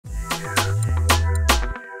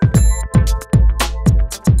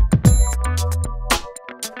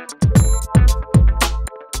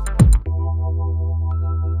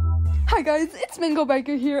it's Mango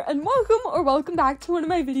Biker here, and welcome back to one of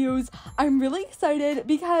my videos. I'm really excited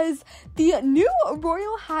because the new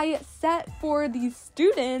Royale High set for the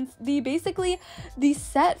students, the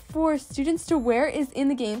set for students to wear is in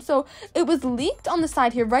the game. So it was leaked on the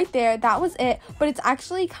side here, right there, that was it, but it's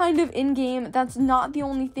actually kind of in-game. That's not the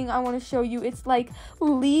only thing I want to show you. It's like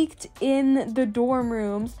leaked in the dorm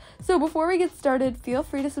rooms. So before we get started, feel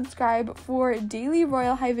free to subscribe for daily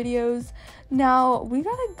Royale High videos. Now, we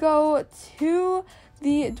gotta go to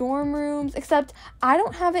the dorm rooms, except I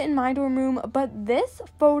don't have it in my dorm room, but this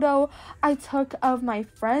photo I took of my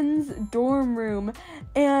friend's dorm room,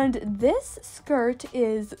 and this skirt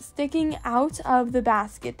is sticking out of the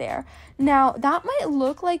basket there. Now, that might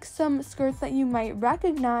look like some skirts that you might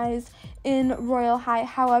recognize in Royale High.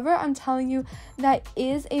 However, I'm telling you, that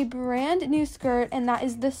is a brand new skirt, and that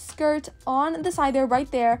is the skirt on the side there, right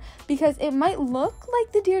there, because it might look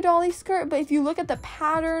like the Dear Dolly skirt, but if you look at the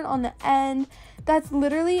pattern on the end, that's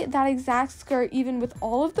literally that exact skirt, even with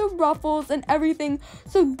all of the ruffles and everything.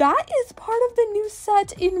 So that is part of the new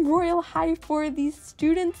set in Royale High for these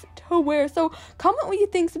students to wear. So comment what you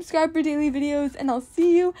think, subscribe for daily videos, and I'll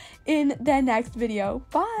see you in the next video.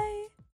 Bye!